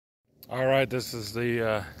Alright, this is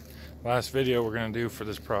the last video we're going to do for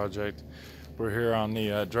this project. We're here on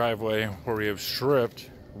the driveway where we have stripped,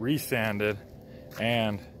 resanded,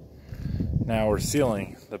 and now we're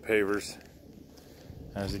sealing the pavers.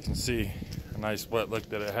 As you can see, a nice wet look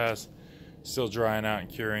that it has. Still drying out and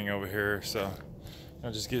curing over here, so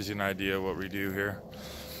that just gives you an idea of what we do here.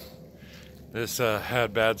 This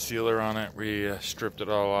had bad sealer on it. We stripped it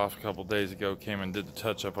all off a couple days ago, came and did the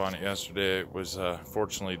touch up on it yesterday. It was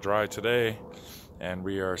fortunately dry today, and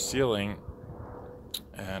we are sealing,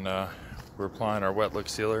 and we're applying our wet look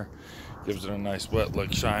sealer. Gives it a nice wet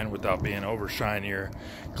look shine without being over shiny or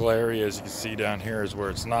glary. As you can see down here is where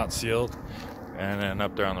it's not sealed, and then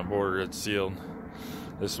up there on the border it's sealed.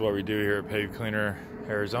 This is what we do here at Pave Cleaner,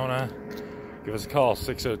 Arizona. Give us a call,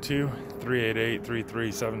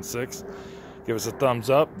 602-388-3376. Give us a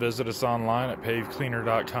thumbs up. Visit us online at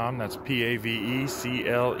pavecleaner.com. That's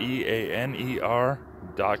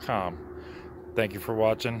PAVECLEANER.com. Thank you for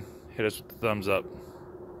watching. Hit us with the thumbs up.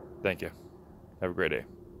 Thank you. Have a great day.